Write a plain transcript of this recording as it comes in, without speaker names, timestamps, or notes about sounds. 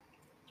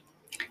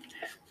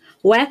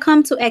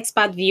Welcome to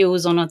Expert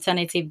Views on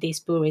Alternative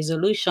Dispute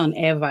Resolution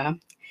Ever,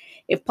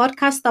 a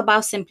podcast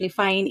about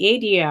simplifying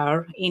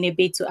ADR in a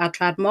bid to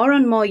attract more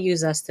and more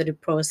users to the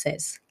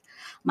process.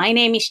 My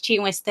name is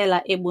Chinwe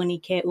Stella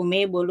Ebonike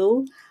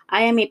Umebolu.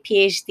 I am a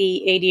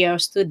PhD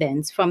ADR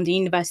student from the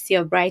University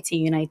of Brighton,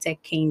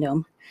 United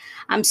Kingdom.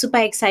 I'm super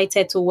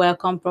excited to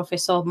welcome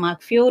Professor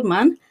Mark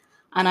Fieldman,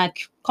 an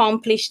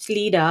accomplished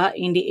leader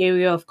in the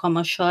area of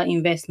commercial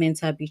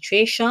investment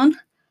arbitration.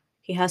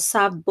 He has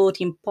served both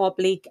in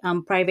public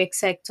and private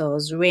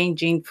sectors,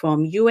 ranging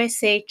from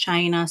USA,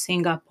 China,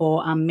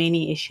 Singapore, and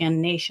many Asian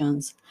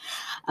nations.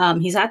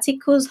 His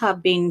articles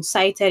have been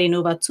cited in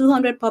over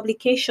 200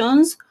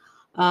 publications.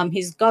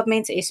 His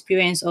government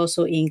experience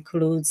also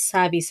includes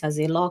service as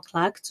a law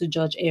clerk to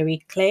Judge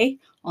Eric Clay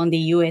on the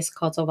U.S.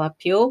 Court of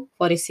Appeal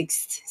for the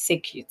Sixth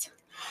Circuit.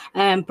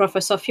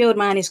 Professor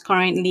Fieldman is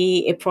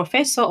currently a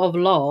professor of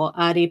law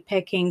at the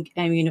Peking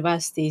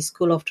University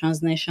School of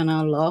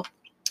Transnational Law.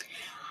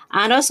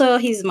 And also,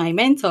 he's my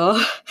mentor,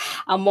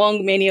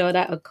 among many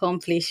other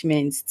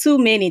accomplishments, too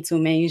many to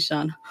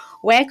mention.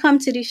 Welcome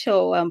to the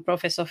show,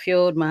 Professor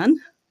Fieldman.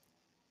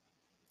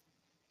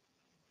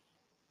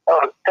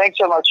 Oh, thanks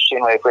so much,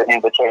 Chinwe, for the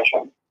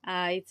invitation.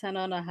 It's an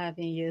honor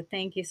having you.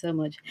 Thank you so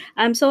much.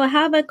 So I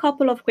have a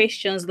couple of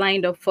questions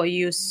lined up for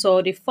you.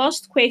 So the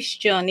first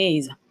question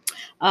is,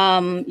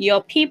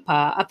 your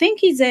paper. I think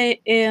it's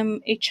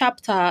a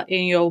chapter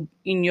in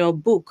your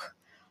book,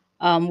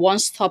 One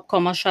Stop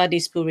Commercial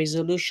Dispute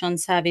Resolution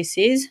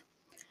Services.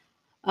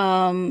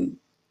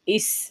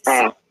 It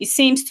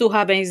seems to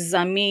have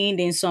examined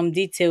in some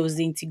details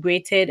the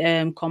integrated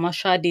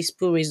commercial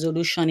dispute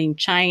resolution in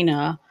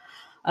China,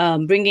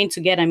 bringing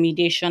together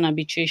mediation,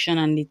 arbitration,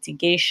 and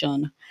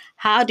litigation.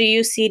 How do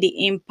you see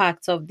the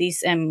impact of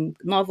this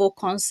novel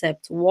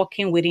concept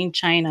working within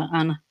China,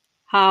 and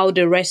how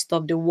the rest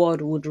of the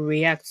world would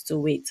react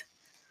to it?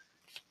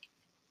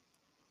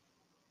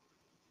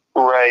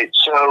 Right.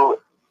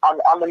 So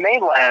on the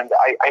mainland,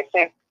 I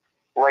think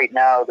right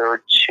now there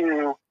are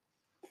two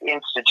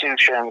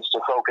institutions to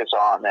focus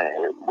on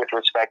with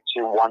respect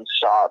to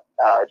one-stop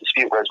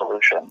dispute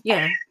resolution.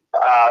 Yeah.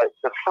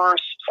 The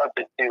first of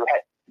the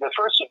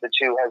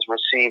two has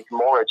received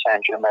more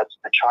attention. That's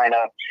the China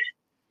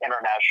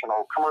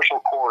International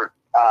Commercial Court,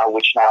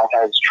 which now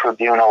has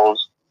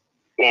tribunals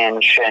in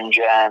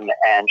Shenzhen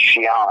and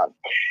Xi'an.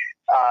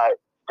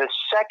 The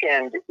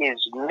second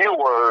is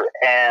newer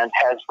and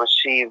has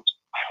received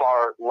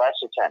far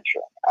less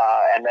attention,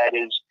 and that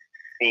is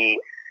the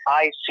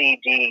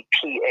ICDPASO,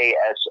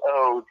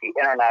 the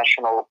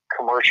International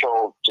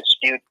Commercial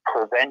Dispute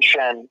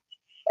Prevention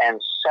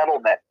and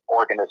Settlement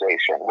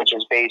Organization, which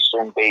is based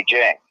in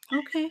Beijing.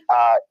 Okay.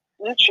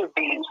 Each of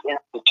these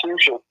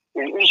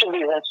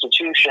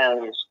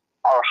institutions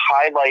are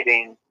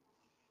highlighting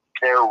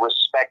their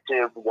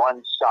respective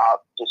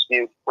one-stop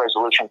dispute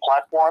resolution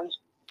platforms,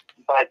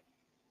 but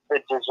the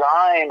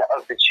design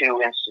of the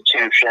two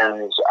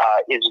institutions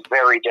is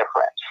very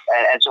different.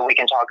 And so we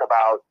can talk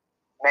about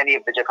many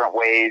of the different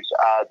ways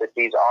that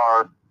these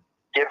are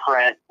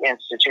different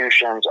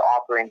institutions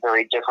offering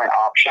very different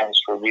options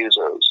for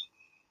users.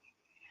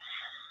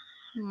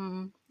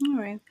 All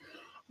right.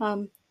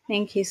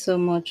 Thank you so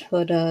much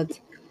for that.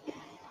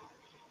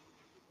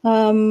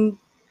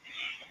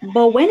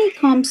 But when it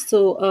comes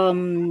to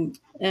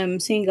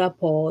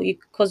Singapore,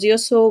 because you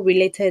also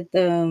related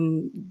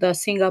the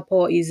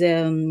Singapore is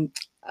a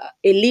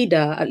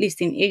leader, at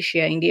least in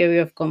Asia, in the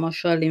area of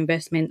commercial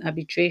investment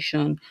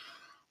arbitration,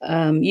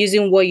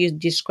 using what you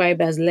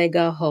described as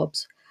legal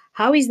hubs.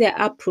 How is their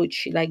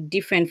approach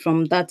different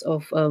from that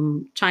of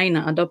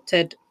China,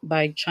 adopted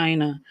by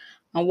China,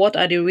 and what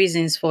are the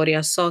reasons for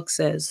their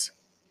success?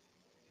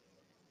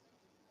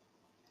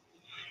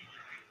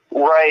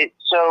 Right.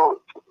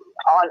 So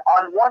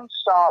on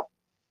one-stop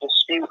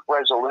dispute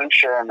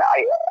resolution,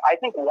 I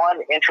think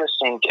one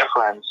interesting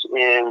difference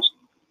is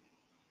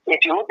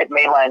if you look at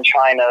mainland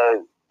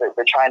China,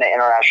 the China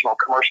International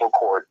Commercial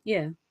Court,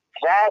 Yeah.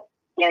 that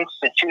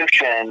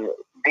institution,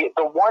 the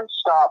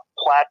one-stop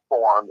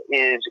platform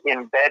is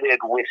embedded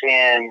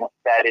within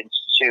that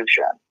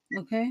institution.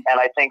 Okay. And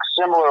I think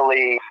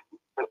similarly,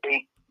 the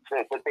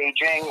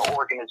Beijing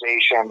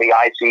organization, the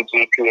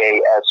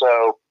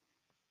ICDPASO,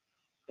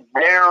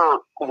 their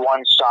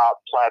one-stop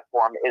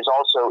platform is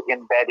also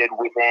embedded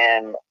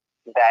within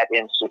that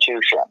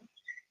institution.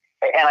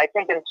 And I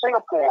think in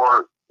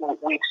Singapore,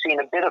 we've seen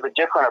a bit of a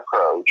different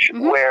approach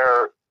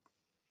where,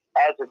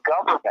 as a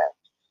government,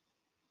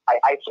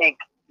 I think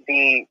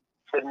the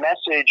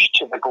message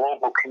to the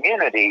global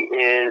community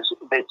is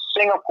that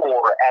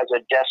Singapore as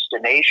a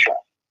destination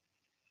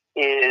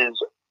is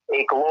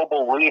a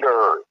global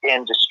leader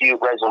in dispute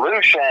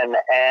resolution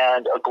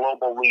and a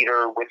global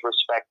leader with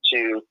respect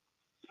to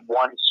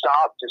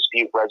one-stop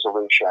dispute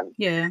resolution.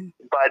 Yeah.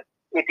 But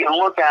if you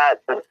look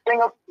at the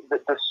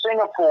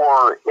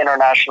Singapore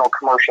International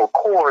Commercial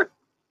Court,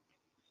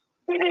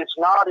 it is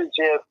not as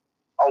if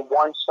a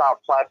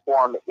one-stop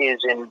platform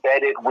is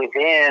embedded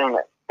within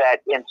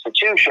that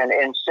institution.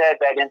 Instead,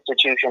 that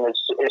institution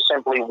is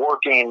simply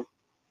working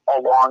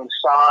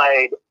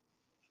alongside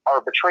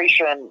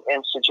arbitration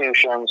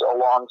institutions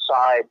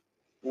alongside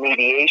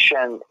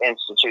mediation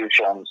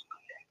institutions.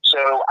 So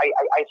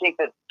I think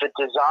that the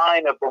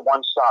design of the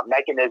one-stop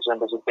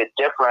mechanism is a bit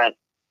different,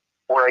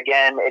 where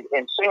again,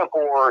 in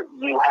Singapore,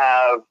 you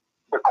have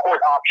the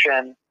court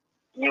option,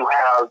 you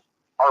have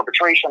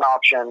arbitration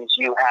options,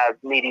 you have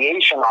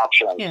mediation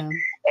options,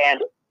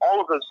 and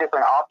all of those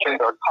different options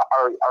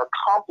are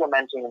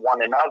complementing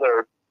one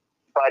another.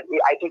 But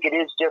I think it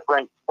is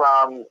different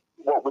from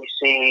what we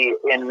see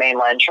in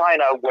mainland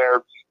China,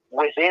 where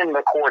within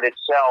the court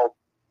itself,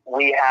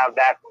 we have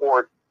that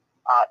court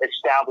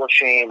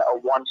establishing a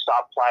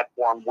one-stop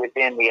platform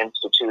within the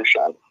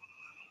institution.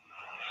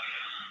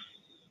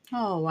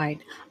 All right.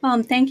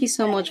 Thank you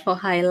so much for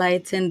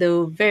highlighting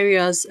the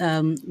various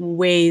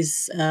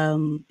ways,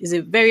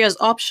 various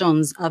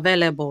options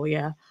available,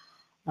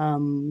 are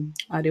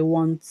the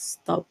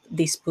one-stop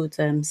dispute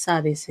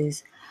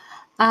services.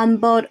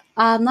 But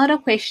another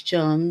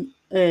question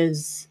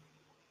is,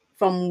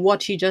 from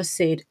what you just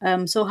said,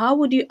 so how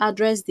would you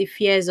address the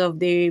fears of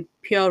the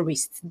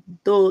purists,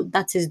 though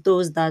that is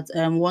those that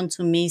want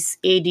to miss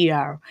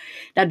ADR,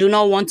 that do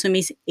not want to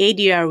miss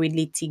ADR with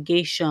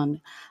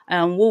litigation,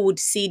 who would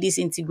see these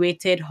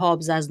integrated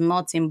hubs as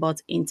nothing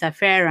but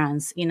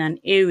interference in an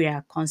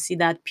area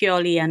considered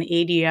purely an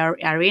ADR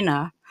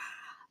arena,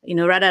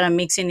 rather than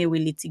mixing it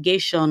with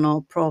litigation,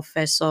 or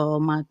Professor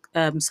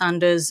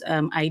Sanders'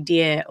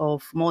 idea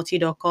of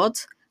multi-door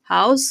court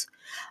house.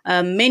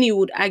 Many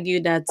would argue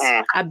that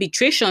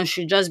arbitration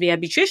should just be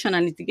arbitration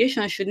and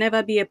litigation should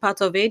never be a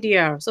part of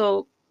ADR.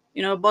 So,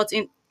 but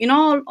in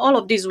all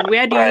of this,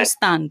 where do you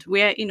stand?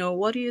 Where,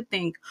 what do you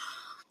think?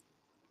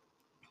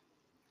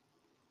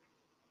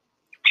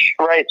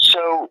 Right.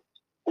 So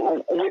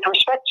with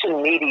respect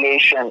to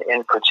mediation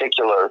in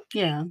particular,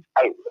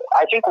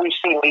 I think we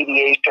see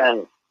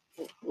mediation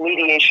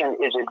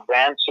is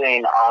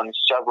advancing on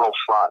several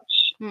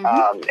fronts.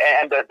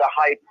 And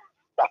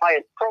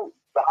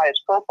the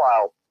highest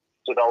profile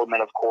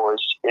development, of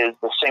course, is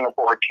the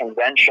Singapore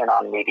Convention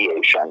on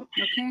Mediation.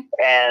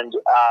 And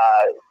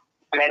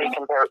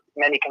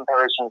many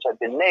comparisons have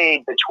been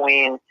made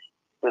between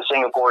the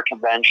Singapore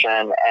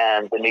Convention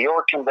and the New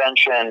York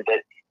Convention,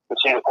 that the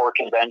Singapore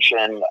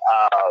Convention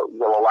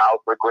will allow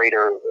for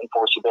greater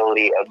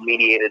enforceability of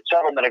mediated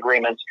settlement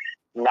agreements,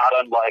 not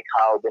unlike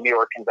how the New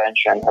York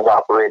Convention has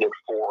operated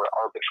for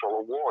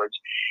arbitral awards.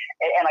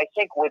 And I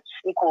think what's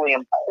equally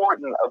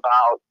important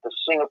about the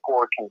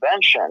Singapore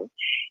Convention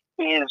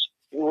is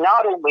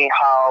not only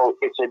how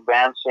it's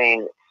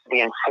advancing the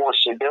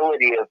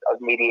enforceability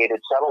of mediated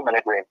settlement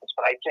agreements,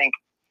 but I think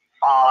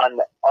on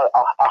a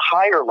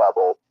higher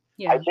level,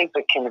 I think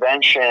the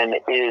convention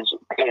is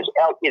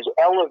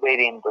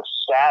elevating the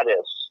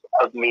status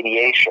of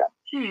mediation.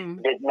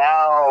 That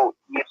now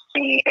you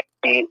see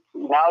the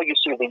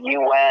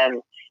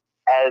UN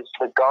as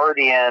the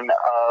guardian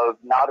of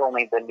not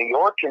only the New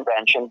York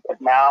Convention, but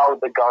now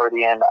the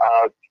guardian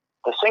of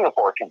the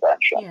Singapore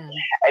Convention.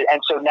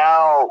 And so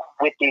now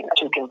with these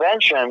two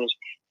conventions,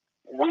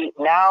 we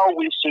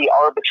see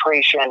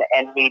arbitration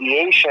and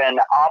mediation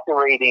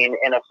operating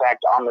in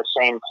effect on the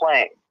same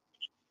plane.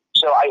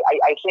 So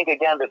I think,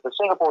 again, that the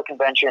Singapore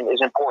Convention is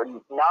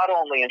important not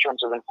only in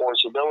terms of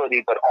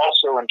enforceability, but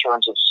also in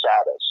terms of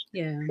status,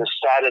 the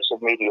status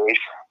of mediation.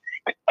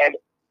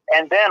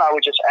 And then I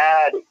would just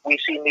add, we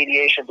see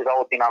mediation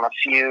developing on a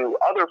few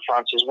other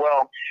fronts as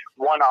well.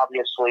 One,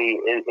 obviously,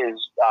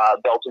 is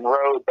Belt and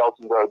Road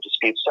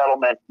dispute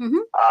settlement.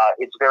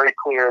 It's very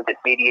clear that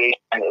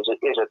mediation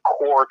is a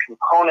core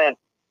component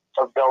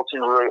of Belt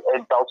and Road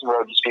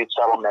dispute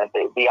settlement.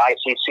 The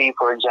ICC,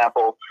 for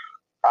example,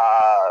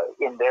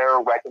 in their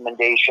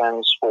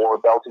recommendations for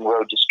Belt and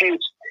Road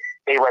disputes,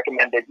 they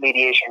recommend that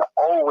mediation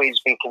always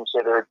be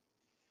considered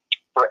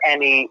for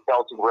any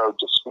Belt and Road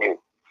dispute.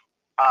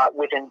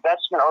 With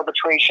investment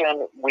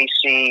arbitration, we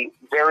see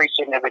very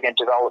significant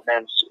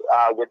developments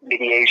with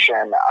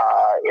mediation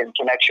in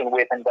connection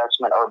with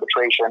investment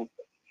arbitration.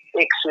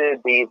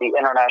 ICSID, the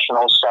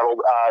International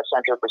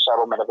Center for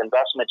Settlement of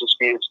Investment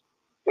Disputes,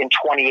 in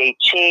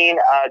 2018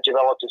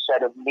 developed a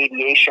set of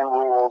mediation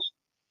rules.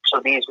 So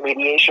these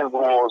mediation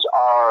rules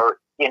are,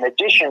 in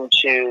addition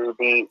to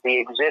the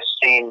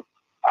existing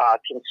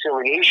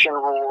conciliation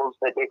rules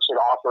that ICSID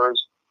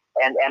offers,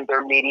 and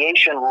their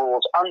mediation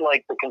rules,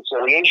 unlike the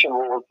conciliation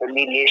rules, the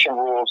mediation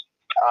rules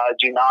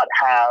do not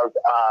have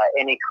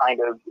any kind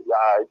of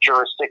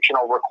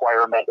jurisdictional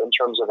requirement in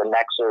terms of a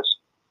nexus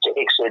to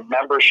ICSID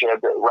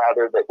membership.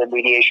 Rather, that the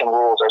mediation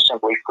rules are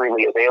simply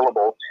freely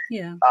available.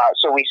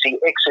 So we see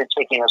ICSID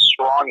taking a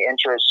strong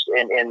interest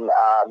in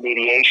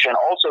mediation.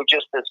 Also,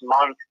 just this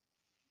month,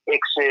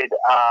 ICSID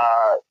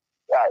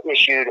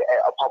issued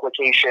a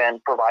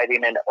publication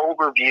providing an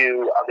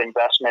overview of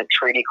investment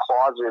treaty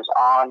clauses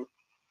on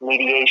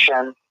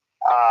mediation,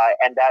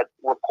 and that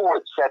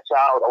report sets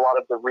out a lot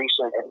of the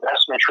recent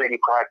investment treaty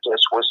practice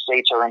where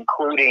states are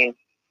including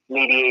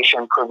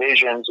mediation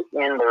provisions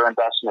in their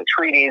investment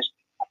treaties,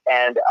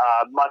 and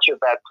much of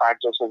that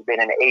practice has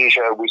been in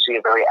Asia. We see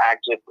a very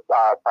active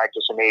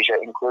practice in Asia,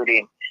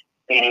 including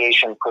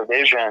mediation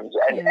provisions.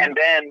 And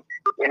then,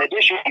 in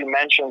addition, you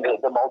mentioned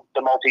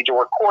the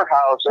multi-door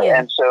courthouse,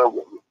 and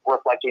so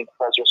reflecting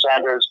Professor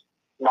Sanders'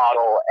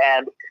 model.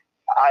 And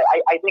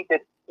I think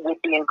that with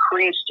the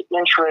increased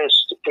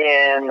interest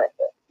in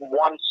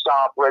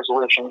one-stop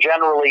resolution,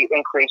 generally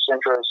increased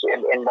interest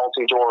in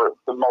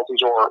the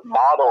multi-door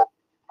model,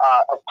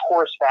 of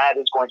course, that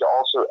is going to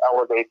also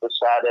elevate the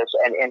status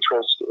and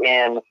interest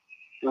in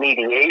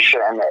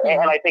mediation.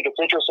 And I think it's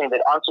interesting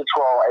that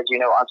UNCITRAL, as you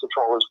know,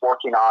 UNCITRAL is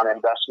working on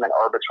investment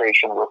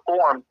arbitration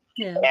reform.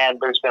 And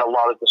there's been a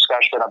lot of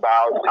discussion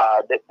about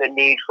the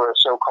need for a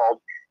so-called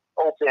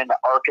open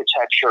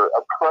architecture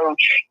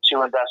approach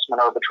to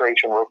investment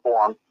arbitration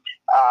reform.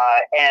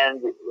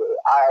 And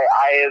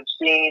I have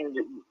seen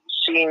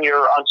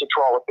senior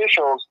UNCITRAL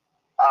officials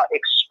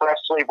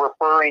expressly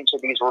referring to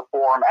these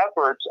reform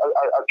efforts,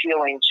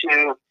 appealing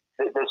to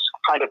this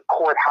kind of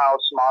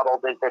courthouse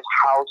model, this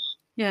house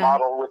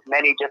model with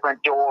many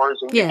different doors,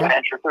 and you can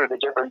enter through the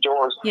different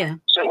doors.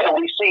 So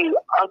we see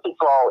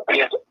UNCITRAL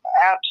is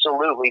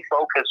absolutely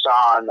focused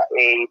on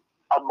a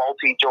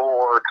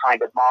multi-door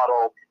kind of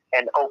model,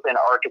 an open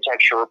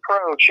architecture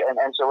approach,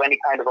 and so any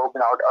kind of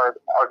open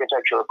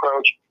architecture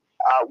approach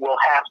will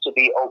have to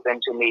be open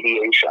to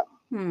mediation.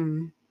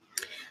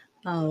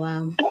 Oh,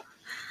 wow.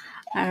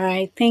 All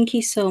right. Thank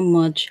you so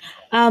much.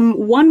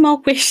 One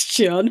more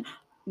question,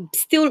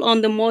 still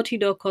on the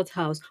multi-door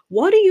courthouse.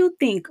 What do you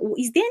think?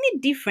 Is there any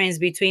difference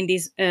between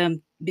these,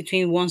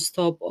 between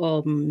one-stop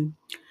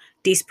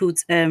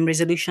dispute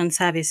resolution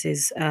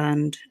services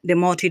and the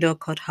multi-door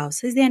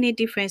courthouse? Is there any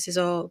differences,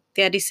 or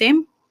they are the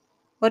same?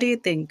 What do you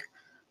think?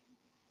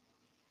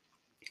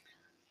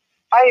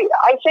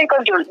 I think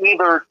under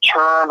either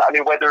term, I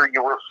mean, whether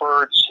you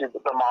refer to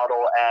the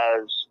model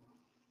as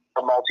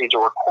a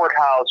multi-door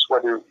courthouse,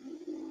 whether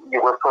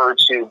you refer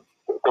to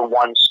the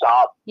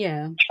one-stop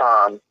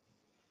term,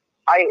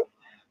 I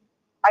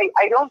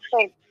don't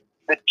think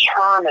the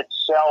term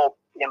itself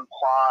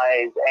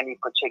implies any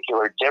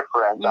particular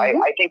difference.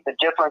 I think the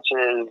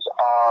differences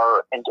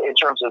are in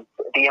terms of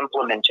the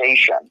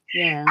implementation.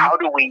 How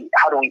do we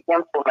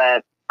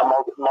implement a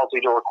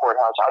multi-door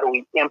courthouse? How do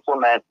we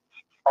implement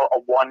a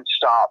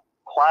one-stop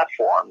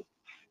platform?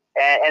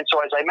 And so,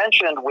 as I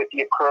mentioned, with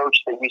the approach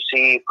that we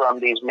see from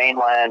these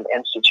mainland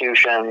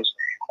institutions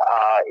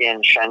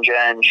in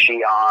Shenzhen,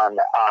 Xi'an,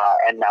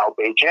 and now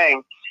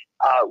Beijing,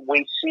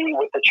 we see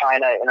with the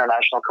China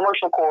International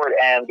Commercial Court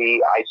and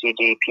the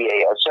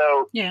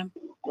ICD-PASO,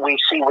 we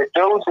see with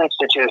those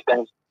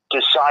institutions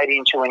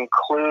deciding to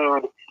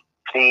include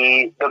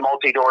the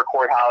multi-door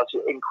courthouse,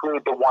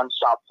 include the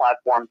one-stop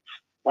platform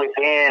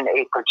within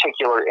a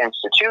particular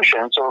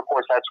institution. So, of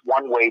course, that's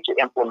one way to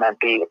implement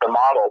the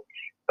model.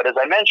 But as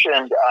I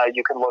mentioned,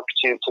 you can look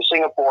to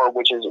Singapore,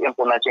 which is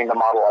implementing the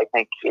model, I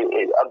think,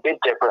 a bit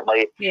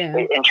differently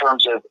in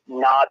terms of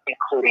not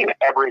including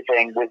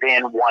everything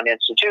within one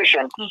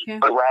institution,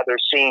 but rather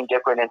seeing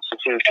different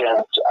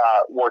institutions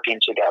working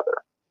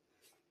together.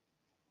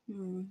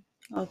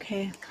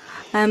 Okay.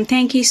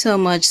 Thank you so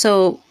much.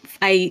 So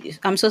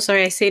I'm so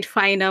sorry I said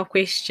final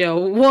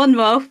question. One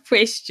more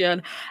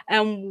question.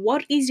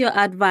 What is your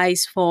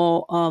advice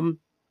for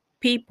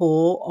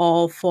people,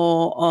 or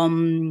for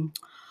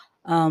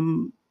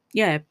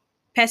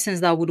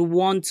persons that would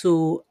want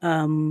to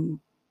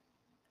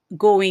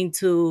go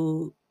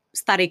into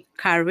start a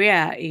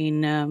career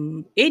in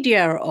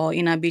ADR or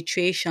in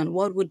arbitration?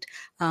 What would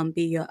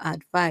be your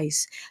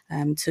advice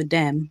to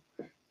them?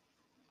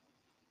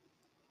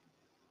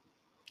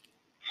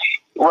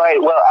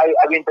 Right. Well,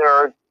 I mean, there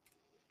are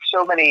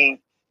so many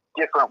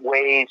different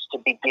ways to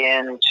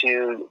begin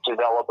to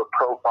develop a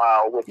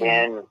profile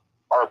within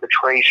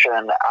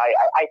arbitration.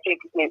 I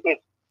think if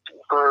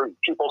for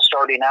people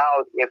starting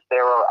out, if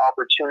there are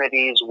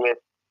opportunities with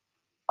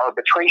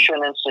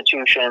arbitration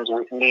institutions,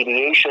 with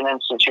mediation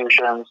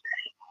institutions,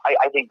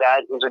 I think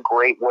that is a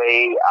great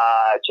way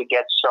to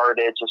get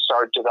started, to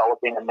start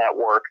developing a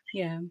network.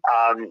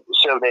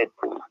 So that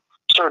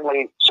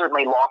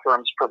certainly law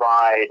firms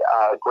provide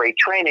great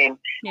training.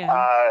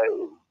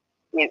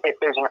 If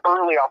there's an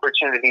early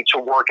opportunity to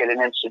work at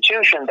an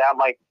institution, that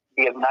might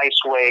be a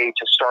nice way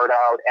to start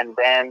out and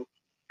then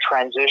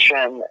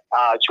transition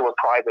to a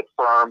private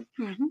firm,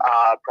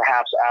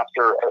 perhaps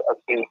after a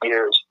few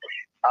years.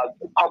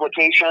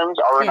 Publications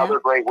are another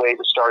great way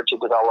to start to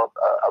develop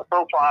a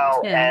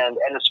profile, and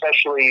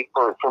especially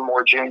for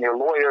more junior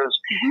lawyers,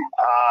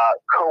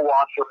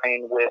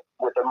 co-authoring with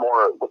a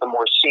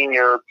more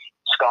senior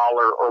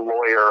scholar or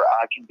lawyer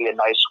can be a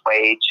nice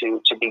way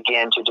to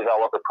begin to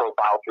develop a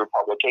profile through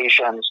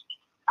publications.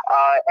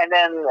 And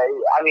then,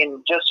 I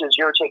mean, just as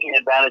you're taking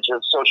advantage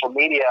of social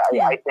media,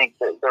 I think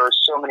that there are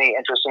so many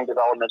interesting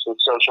developments with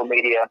social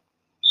media,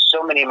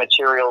 so many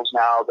materials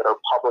now that are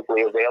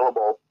publicly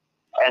available.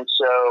 And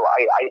so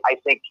I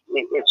think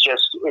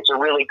it's a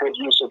really good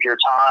use of your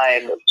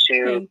time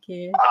to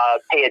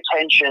pay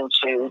attention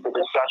to the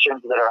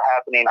discussions that are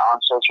happening on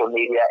social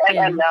media.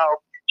 And now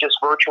just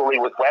virtually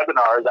with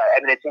webinars. I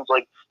mean, it seems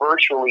like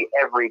virtually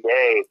every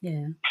day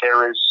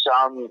there is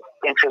some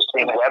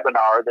interesting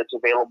webinar that's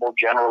available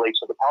generally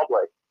to the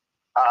public.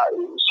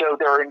 So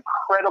there are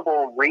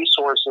incredible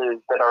resources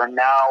that are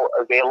now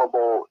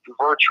available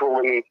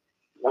virtually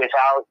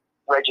without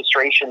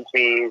registration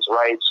fees,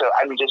 right? So,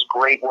 I mean, just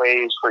great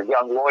ways for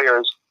young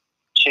lawyers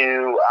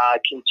to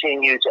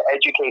continue to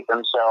educate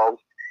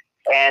themselves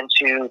and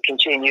to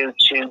continue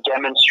to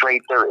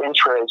demonstrate their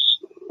interest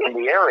in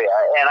the area.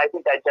 And I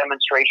think that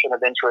demonstration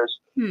of interest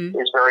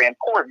is very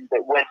important,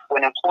 that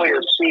when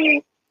employers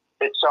see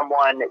that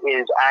someone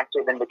is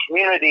active in the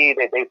community,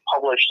 that they've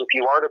published a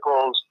few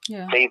articles,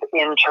 they've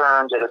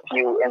interned at a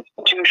few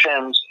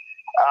institutions.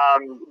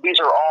 These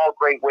are all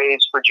great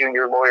ways for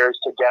junior lawyers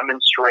to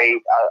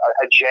demonstrate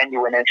a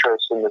genuine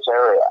interest in this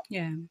area.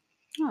 Yeah.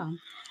 Oh.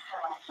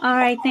 All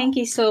right. Thank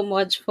you so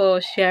much for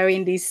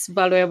sharing these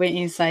valuable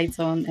insights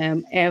on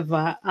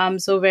Eva. I'm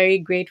so very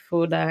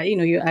grateful that,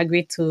 you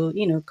agreed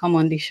to, come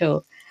on the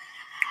show.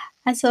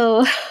 And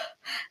so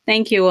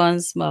thank you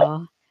once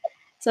more.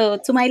 So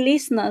to my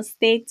listeners,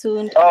 stay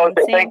tuned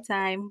same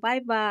time.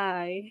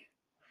 Bye-bye.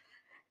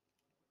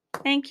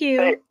 Thank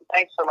you.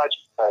 Thanks so much.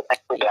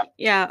 Thanks again.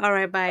 Yeah. All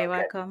right. Bye. Okay.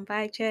 Welcome.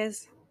 Bye.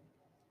 Cheers.